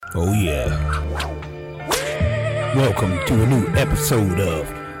Oh yeah. Welcome to a new episode of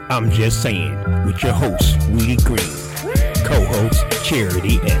I'm Just Saying with your host, Weedy Green, co-host,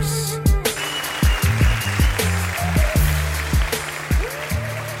 Charity S.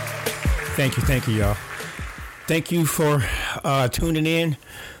 Thank you, y'all. Thank you for tuning in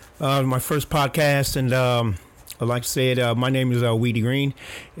to my first podcast. And like I said, my name is Weedy Green.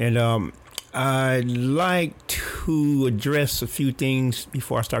 And I'd like to address a few things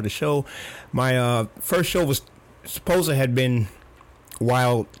before I start the show. My first show was supposed to have been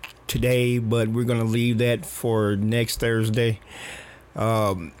wild today, but we're going to leave that for next Thursday.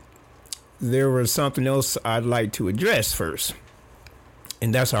 There was something else I'd like to address first,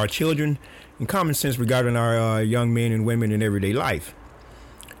 and that's our children and common sense regarding our young men and women in everyday life.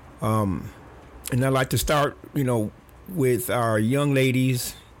 And I'd like to start, with our young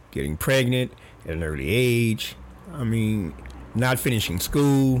ladies getting pregnant at an early age. I mean, not finishing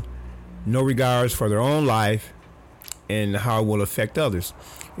school, no regards for their own life and how it will affect others,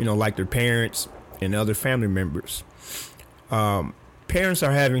 like their parents and other family members. Parents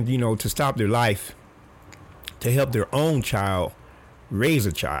are having, to stop their life to help their own child raise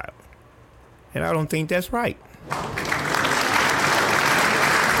a child. And I don't think that's right.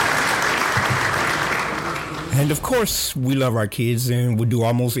 And of course, we love our kids and we'll do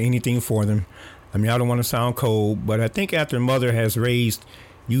almost anything for them. I mean, I don't want to sound cold, but I think after a mother has raised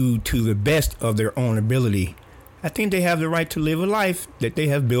you to the best of their own ability, I think they have the right to live a life that they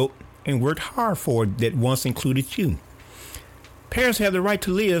have built and worked hard for that once included you. Parents have the right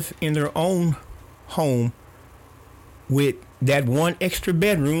to live in their own home with that one extra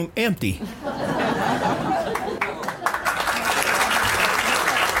bedroom empty.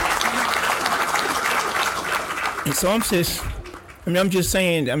 And so I'm just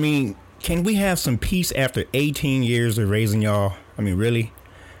saying, can we have some peace after 18 years of raising y'all? I mean, really?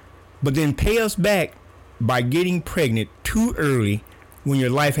 But then pay us back by getting pregnant too early when your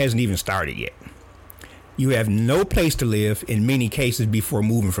life hasn't even started yet. You have no place to live in many cases before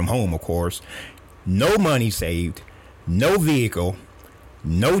moving from home, of course. No money saved, no vehicle,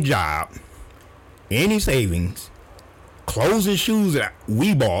 no job, any savings, clothes and shoes that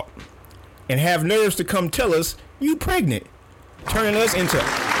we bought, and have nerves to come tell us you pregnant, turning us into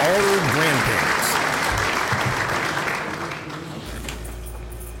older grandparents.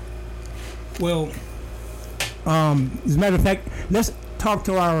 Well, as a matter of fact, let's talk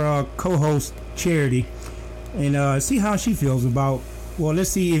to our co-host Charity and see how she feels about. Well,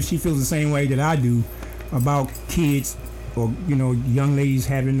 let's see if she feels the same way that I do about kids or young ladies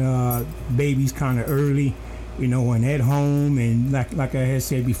having babies kind of early, and at home, and like I had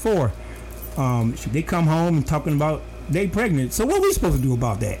said before. They come home and talking about they pregnant. So what are we supposed to do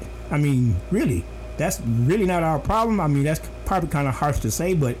about that? I mean, really, that's really not our problem. I mean, that's probably kind of harsh to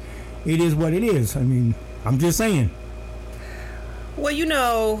say, but it is what it is. I mean, I'm just saying.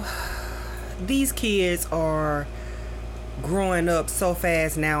 Well, these kids are growing up so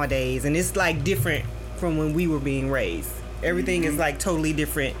fast nowadays, and it's like different from when we were being raised. Everything is like totally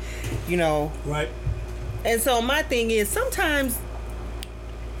different, Right. And so my thing is sometimes,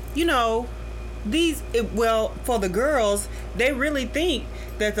 for the girls, they really think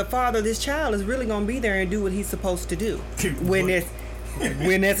that the father of this child is really going to be there and do what he's supposed to do when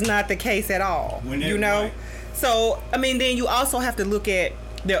it's not the case at all, Right. So, then you also have to look at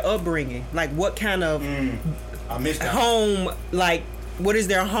their upbringing, like what kind of home, like what is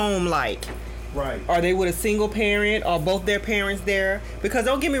their home like? Right. Are they with a single parent? Are both their parents there? Because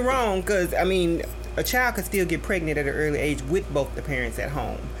don't get me wrong, because a child could still get pregnant at an early age with both the parents at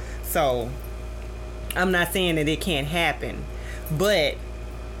home. So I'm not saying that it can't happen, but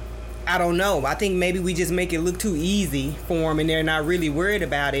I don't know. I think maybe we just make it look too easy for them, and they're not really worried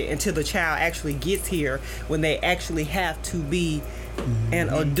about it until the child actually gets here, when they actually have to be an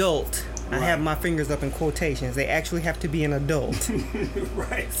adult. Right. I have my fingers up in quotations. They actually have to be an adult.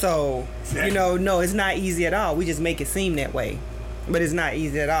 Right. So, exactly. No, it's not easy at all. We just make it seem that way, but it's not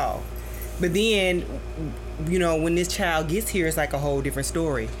easy at all. But then, when this child gets here, it's like a whole different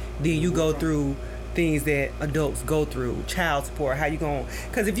story. Then you go through things that adults go through, child support, how you going?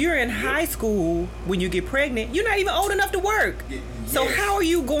 Because if you're in high school when you get pregnant, you're not even old enough to work. Yes. So how are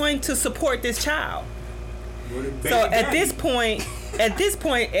you going to support this child? So at this point,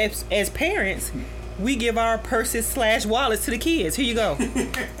 as parents, we give our purses / wallets to the kids. Here you go.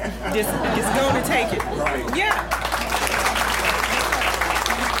 just go and take it. Right. Yeah.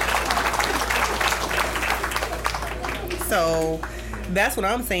 So that's what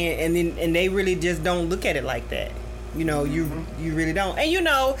I'm saying, and they really just don't look at it like that. You really don't. And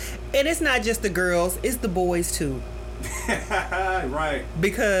and it's not just the girls, it's the boys too. Right.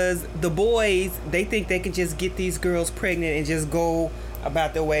 Because the boys, they think they can just get these girls pregnant and just go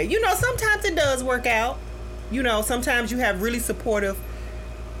about their way. You know, sometimes it does work out. You know, sometimes you have really supportive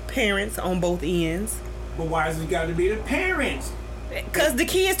parents on both ends. But why has it got to be the parents? Because the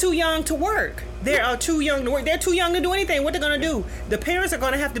kid's too young to work. They are too young to work. They're too young to do anything. What they're going to do? The parents are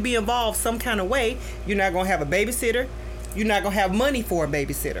going to have to be involved some kind of way. You're not going to have a babysitter. You're not going to have money for a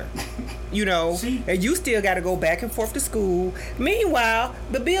babysitter. You know, and you still got to go back and forth to school. Meanwhile,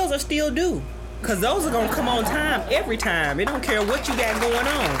 the bills are still due. Because those are going to come on time every time. It don't care what you got going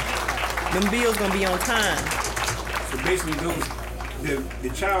on. Them bills going to be on time. So basically, the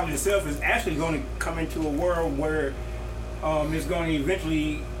child itself is actually going to come into a world where it's going to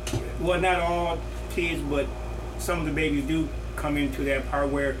eventually, well, not all kids, but some of the babies do come into that part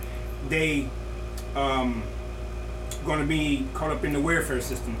where they going to be caught up in the welfare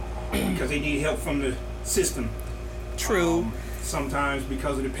system because they need help from the system. True. Sometimes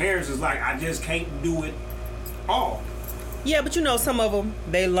because of the parents is like, I just can't do it all. Yeah, but you know, some of them,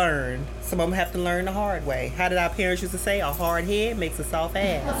 they learn. Some of them have to learn the hard way. How did our parents used to say? A hard head makes a soft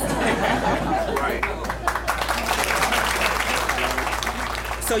ass. Right.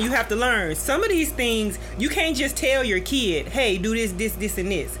 So you have to learn. Some of these things, you can't just tell your kid, hey, do this, this, this,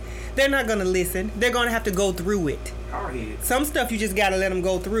 and this. They're not going to listen. They're going to have to go through it. Hard head. Some stuff you just got to let them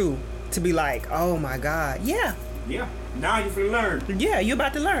go through to be like, oh my God. Yeah. Yeah. Now you're going to learn. Yeah, you're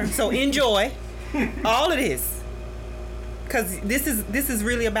about to learn. So enjoy all of this. Because this is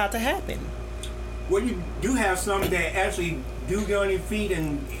really about to happen. Well, you do have some that actually do get on their feet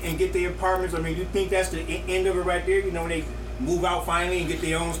and get their apartments. I mean, you think that's the end of it right there? You know, when they move out finally and get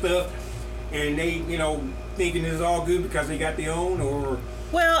their own stuff, and they, you know, thinking it's all good because they got their own, or...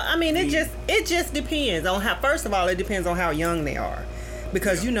 Well, I mean, it just depends on how... First of all, it depends on how young they are.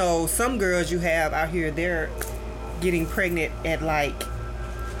 Because, you know, some girls you have out here, they're getting pregnant at, like,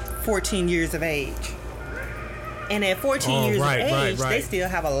 14 years of age. And at 14 years of age, they still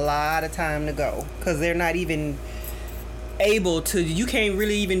have a lot of time to go. Because they're not even able to... You can't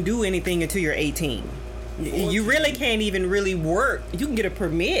really even do anything until you're 18. 14. You really can't even really work. You can get a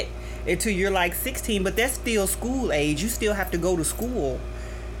permit until you're like 16, but that's still school age. You still have to go to school.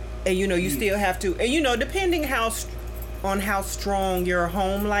 And, you know, you still have to... And, you know, depending on how strong your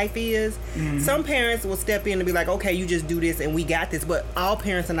home life is, some parents will step in and be like, okay, you just do this and we got this. But all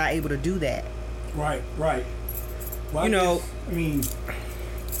parents are not able to do that. Right, right. Well, you know... I mean...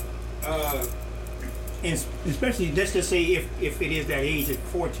 and especially, let's just say if it is that age at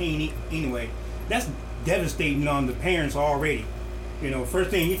 14 anyway, that's devastating on the parents already. You know, first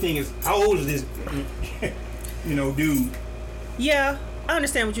thing you think is, how old is this, you know, dude? Yeah, I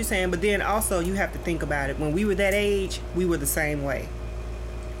understand what you're saying, but then also you have to think about it. When we were that age, we were the same way.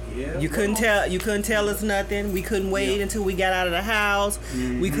 Yeah. You couldn't tell us nothing. We couldn't wait until we got out of the house.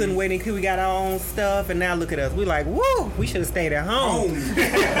 We couldn't wait until we got our own stuff. And now look at us. We're like, woo, we should have stayed at home.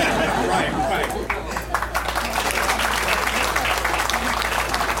 Right.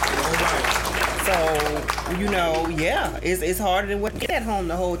 So, you know, yeah, it's harder than what get at home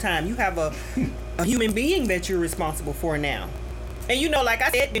the whole time. You have a human being that you're responsible for now. And, you know, like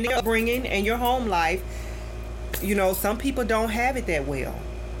I said, in your upbringing and your home life, you know, some people don't have it that well.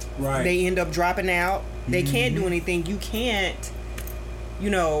 Right. They end up dropping out. They can't do anything. You can't, you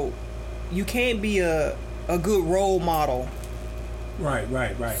know, you can't be a good role model. Right.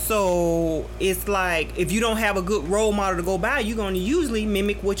 So it's like, if you don't have a good role model to go by, you're going to usually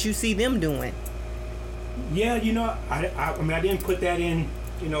mimic what you see them doing. Yeah, you know, I mean, I didn't put that in,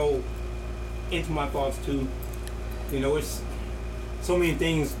 you know, into my thoughts too. You know, it's so many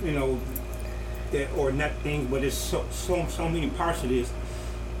things, you know, that, or not things, but it's so many parts of this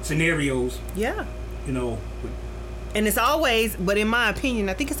scenarios. Yeah. You know. And it's always, but in my opinion,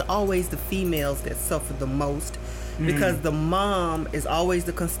 I think it's always the females that suffer the most, because the mom is always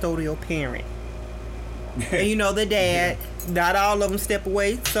the custodial parent. And you know, the dad, not all of them step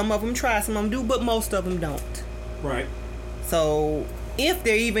away. Some of them try, some of them do, but most of them don't. Right. So if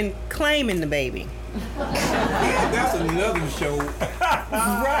they're even claiming the baby. Yeah, that's another show.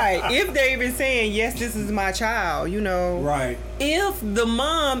 Right. If they're even saying, yes, this is my child, you know. Right. If the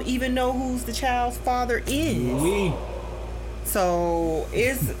mom even know who's the child's father is. So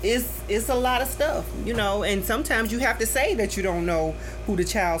it's a lot of stuff, you know, and sometimes you have to say that you don't know who the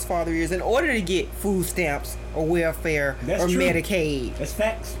child's father is in order to get food stamps or welfare or true. Medicaid. That's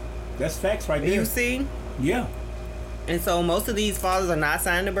facts. That's facts right there. You see? Yeah. And so most of these fathers are not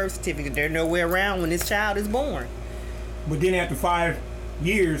signing the birth certificate. They're nowhere around when this child is born. But then after 5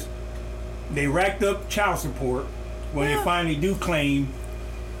 years, they racked up child support when they finally do claim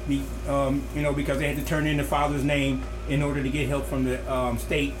Because they had to turn in the father's name in order to get help from the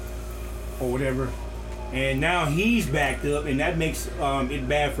state or whatever. And now he's backed up, and that makes it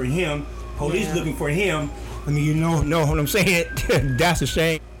bad for him. Police looking for him. I mean, know what I'm saying? That's a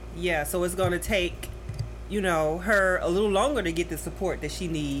shame. Yeah, so it's going to take, her a little longer to get the support that she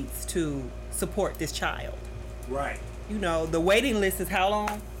needs to support this child. Right. The waiting list is how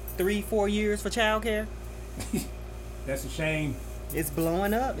long? 3-4 years for childcare? That's a shame. It's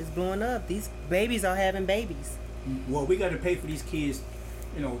blowing up. These babies are having babies. Well, we got to pay for these kids,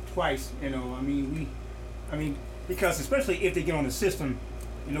 twice. Because especially if they get on the system,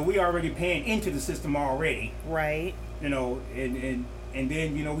 we already paying into the system already. Right. And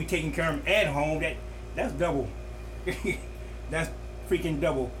then we taking care of them at home. That's double. That's freaking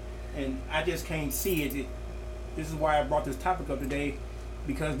double. And I just can't see it. This is why I brought this topic up today,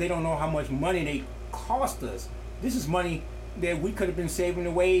 because they don't know how much money they cost us. This is money that we could have been saving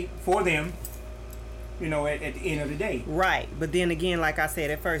away for them, at the end of the day. Right. But then again, like I said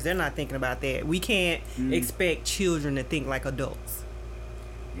at first, they're not thinking about that. We can't expect children to think like adults.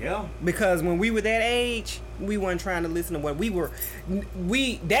 Yeah. Because when we were that age, we weren't trying to listen to what we were.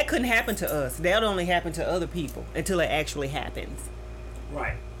 That couldn't happen to us. That only happened to other people until it actually happens.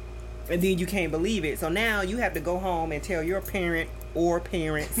 Right. And then you can't believe it. So now you have to go home and tell your parent or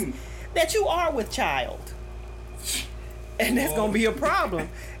parents that you are with child. And that's going to be a problem.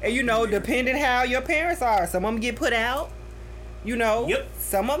 And depending how your parents are, some of them get put out. Yep.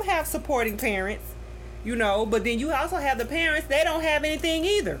 Some of them have supporting parents. But then you also have the parents, they don't have anything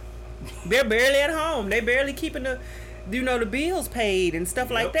either. They're barely at home. They're barely keeping the bills paid and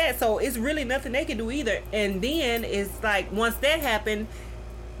stuff like that. So it's really nothing they can do either. And then it's like, once that happened,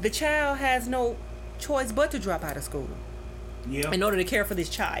 the child has no choice but to drop out of school. Yeah. In order to care for this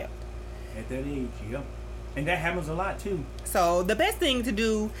child. At that age, yeah. And that happens a lot too. So the best thing to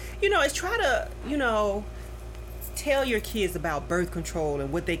do, is try to, tell your kids about birth control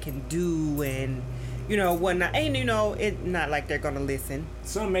and what they can do and whatnot. And it's not like they're gonna listen.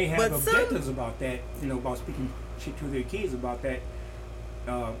 Some may have objectives about that, about speaking shit to their kids about that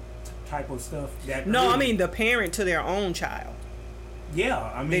type of stuff. I mean the parent to their own child. Yeah,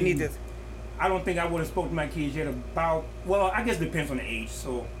 I mean they need to. I don't think I would have spoken to my kids yet about. Well, I guess it depends on the age.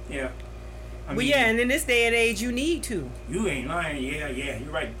 So yeah. And in this day and age, you need to. You ain't lying. Yeah,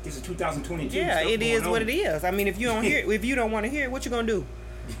 you're right. This is 2022. Yeah, it is what it is. I mean, if you don't hear, if you don't want to hear it, what you gonna do?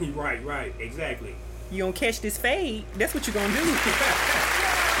 Right, exactly. You gonna catch this fade? That's what you gonna do.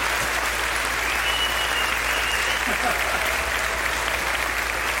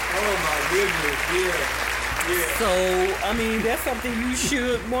 Oh my goodness, yeah. So I mean, that's something you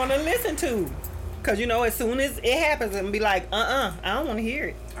should want to listen to. Because, as soon as it happens, and be like, I don't want to hear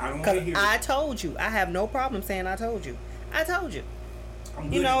it. I don't want to hear it. I told you. I have no problem saying I told you. I told you.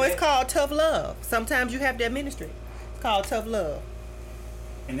 I'm good at it's that. called tough love. Sometimes you have to administer it. It's called tough love.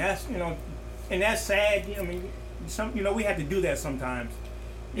 And that's, and that's sad. I mean, we have to do that sometimes.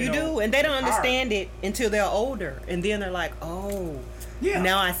 You do. And they don't understand it until they're older. And then they're like,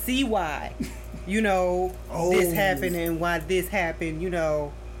 now I see why, this happened and why this happened,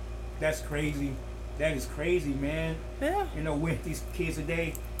 That's crazy. That is crazy, man. Yeah. With these kids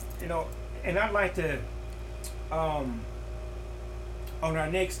today, and I'd like to, on our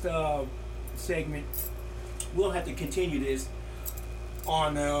next segment, we'll have to continue this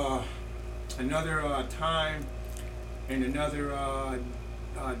on another time and another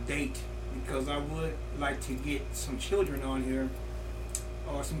date, because I would like to get some children on here,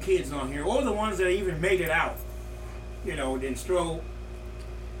 or some kids on here, or the ones that even made it out, then stroll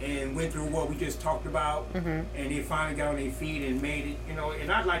and went through what we just talked about, and they finally got on their feet and made it,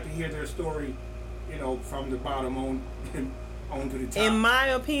 and I'd like to hear their story, from the bottom on to the top. In my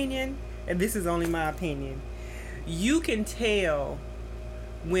opinion, and this is only my opinion, you can tell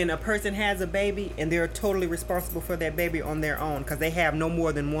when a person has a baby and they're totally responsible for that baby on their own, because they have no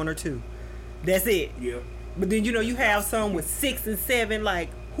more than 1 or 2. That's it. Yeah. But then, you have some with 6 and 7, like,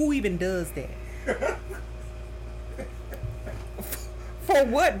 who even does that? For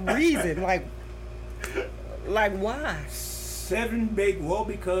what reason? Like why? 7 big, well,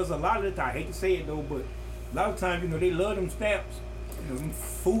 because a lot of the time, I hate to say it though, but a lot of times, they love them stamps, them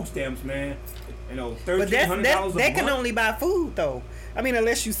food stamps, man. $1,300 a month. That can only buy food though. I mean,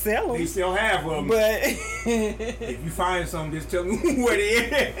 unless you sell them. They still have them. But if you find some, just tell me what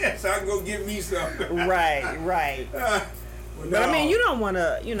it is, so I can go get me some. Right. But I mean, you don't want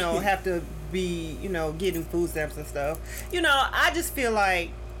to, have to be, getting food stamps and stuff. I just feel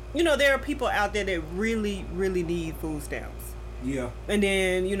like, there are people out there that really, really need food stamps. Yeah. And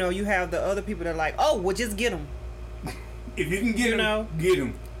then, you have the other people that are like, oh, well, just get them. If you can get them, get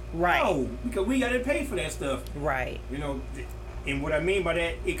them. Right. No, because we got to pay for that stuff. Right. You know, and what I mean by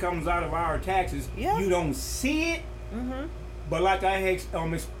that, it comes out of our taxes. Yeah. You don't see it, but like I had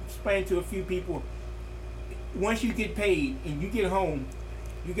explained to a few people, once you get paid and you get home,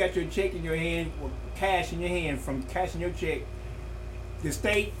 you got your check in your hand or cash in your hand from cashing your check. The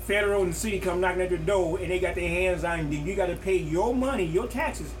state, federal, and the city come knocking at your door and they got their hands on you. Then you got to pay your money, your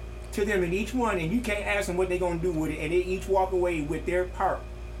taxes, to them in each one, and you can't ask them what they're going to do with it, and they each walk away with their part.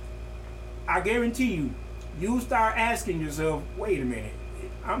 I guarantee you, you start asking yourself, wait a minute,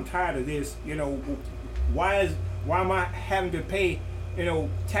 I'm tired of this. You know, why am I having to pay, you know,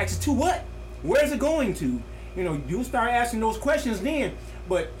 taxes to what? Where's it going to? You know, you start asking those questions then.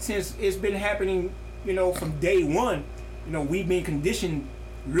 But since it's been happening, you know, from day one, you know, we've been conditioned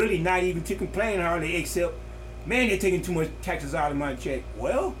really not even to complain hardly, except, man, they're taking too much taxes out of my check.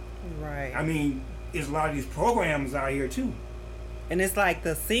 Well, right. I mean, there's a lot of these programs out here too. And it's like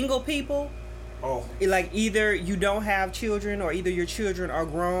the single people. Oh, Like either you don't have children or either your children are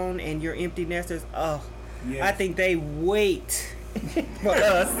grown and you're empty nesters. Oh, yes. I think they wait for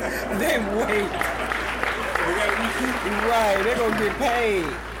us. They wait. Right, they're gonna get paid.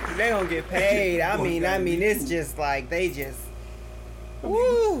 They gonna get paid. I mean, it's just like they just.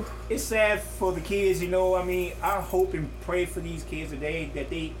 Woo. It's sad for the kids, you know. I mean, I hope and pray for these kids today that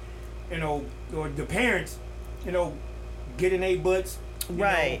they, you know, or the parents, you know, get in their butts,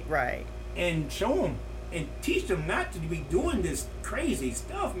 Right, know, right. and show them and teach them not to be doing this crazy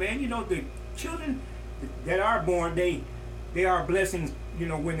stuff, man. You know, the children that are born, they are blessings, you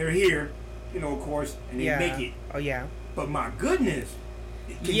know, when they're here, you know, of course, and they make it. Oh yeah. But my goodness,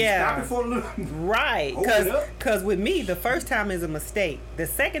 can Yeah. you stop it for a little? Right, Hold it up. because with me, the first time is a mistake. The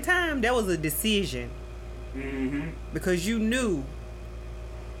second time, that was a decision because you knew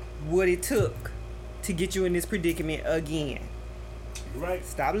what it took to get you in this predicament again. Right.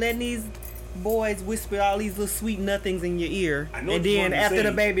 Stop letting these boys whisper all these little sweet nothings in your ear, I know and what you then wanted to after say.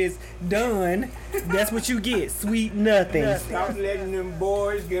 the baby is done, that's what you get, sweet nothings. Stop letting them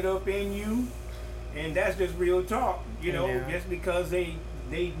boys get up in you, and that's just real talk. You know, Yeah. just because they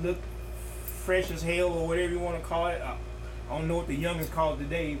look fresh as hell or whatever you want to call it. I don't know what the youngest call it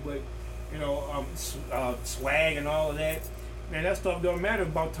today, but you know, swag and all of that. Man, that stuff don't matter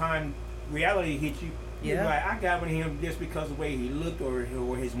about time reality hits you. You're Yeah. like, I got with him just because of the way he looked or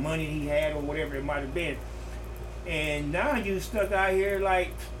his money he had or whatever it might have been. And now you stuck out here like,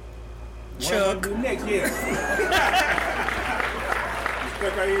 what am I Chuck. gonna do next year?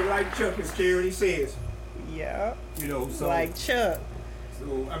 Stuck out here like Chuck, as Charity says. Yeah, You know, so like Chuck.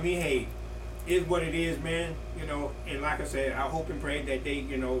 so I mean, hey, it's what it is, man. You know, and like I said, I hope and pray that they,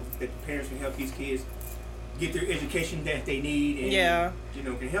 you know, that the parents can help these kids get their education that they need, and Yeah. you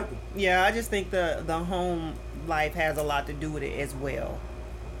know, can help them. Yeah, I just think the home life has a lot to do with it as well.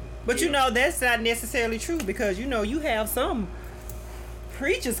 But you Yeah. know, that's not necessarily true because you know, you have some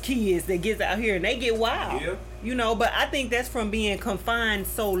preachers' kids that gets out here and they get wild. Yeah. You know, but I think that's from being confined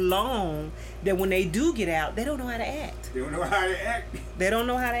so long that when they do get out, they don't know how to act. They don't know how to act. They don't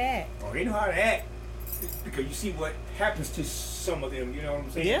know how to act. Or they know how to act because you see what happens to some of them. You know what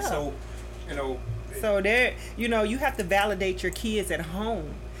I'm saying? Yeah. So, you know. So there, you know, you have to validate your kids at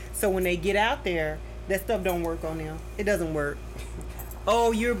home. So when they get out there, that stuff don't work on them. It doesn't work.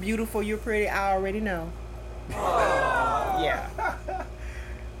 Oh, you're beautiful, you're pretty. I already know. Yeah.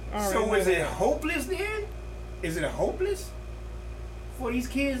 So is it hopeless then? Is it hopeless for these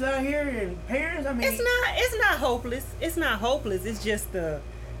kids out here and parents? I mean, It's not hopeless. It's not hopeless. It's just the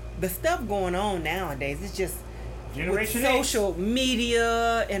stuff going on nowadays. It's just with Generation X. social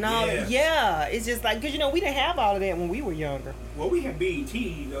media and all. Yeah. Yeah, it's just like because you know we didn't have all of that when we were younger. Well, we have BET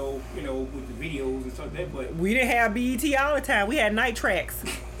though, you know, with the videos and stuff like that, but We didn't have BET all the time. We had night tracks.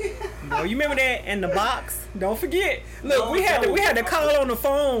 Boy, you remember that in the box? Don't forget. Look, No, we had no. to call on the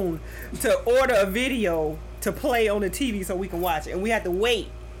phone to order a video to play on the TV so we can watch it, and we had to wait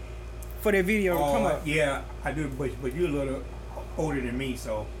for the video to come up. yeah, I do, but you're a little older than me,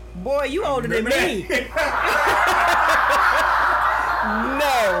 so. Boy, you older than Remember me. that?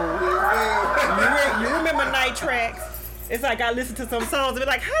 No. You remember night tracks? It's like I listen to some songs and be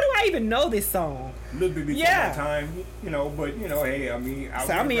like, how do I even know this song? A little bit before Yeah. my time, you know, but you know, hey, I mean,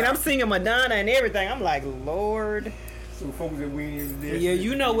 I'm singing Madonna and everything. I'm like, Lord. So folks that we in this. Yeah,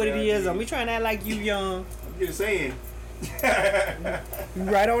 you know what it is. We trying to act like you young. I'm just saying. You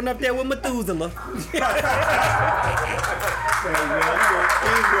right on up there with Methuselah. Hey, man, you know,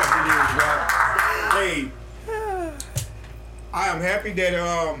 it is what it is, y'all. Hey, I am happy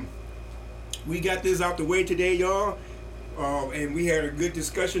that we got this out the way today, y'all. And we had a good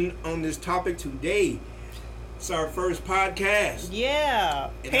discussion on this topic today. It's our first podcast.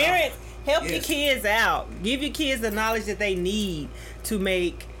 Yeah. And Parents, help your yes. kids out. Give your kids the knowledge that they need to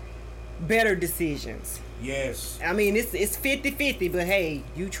make better decisions. Yes. I mean, it's 50-50, but hey,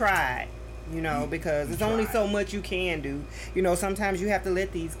 you tried. Because there's only so much you can do. Sometimes you have to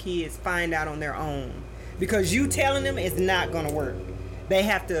let these kids find out on their own. Because you telling them is not going to work. They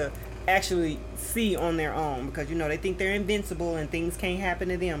have to actually see on their own. Because, they think they're invincible and things can't happen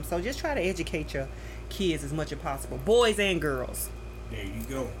to them. So just try to educate your kids as much as possible. Boys and girls. There you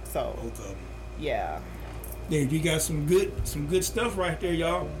go. So, Both of them. yeah. There, you got some good stuff right there,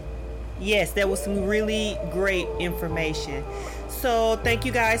 y'all. Yes, that was some really great information. So thank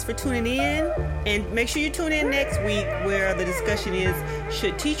you guys for tuning in, and make sure you tune in next week where the discussion is,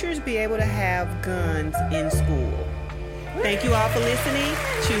 should teachers be able to have guns in school? Thank you all for listening.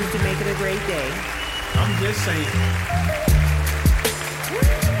 Choose to make it a great day. I'm just saying.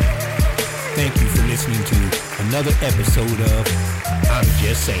 Thank you for listening to another episode of I'm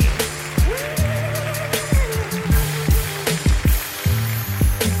Just Saying.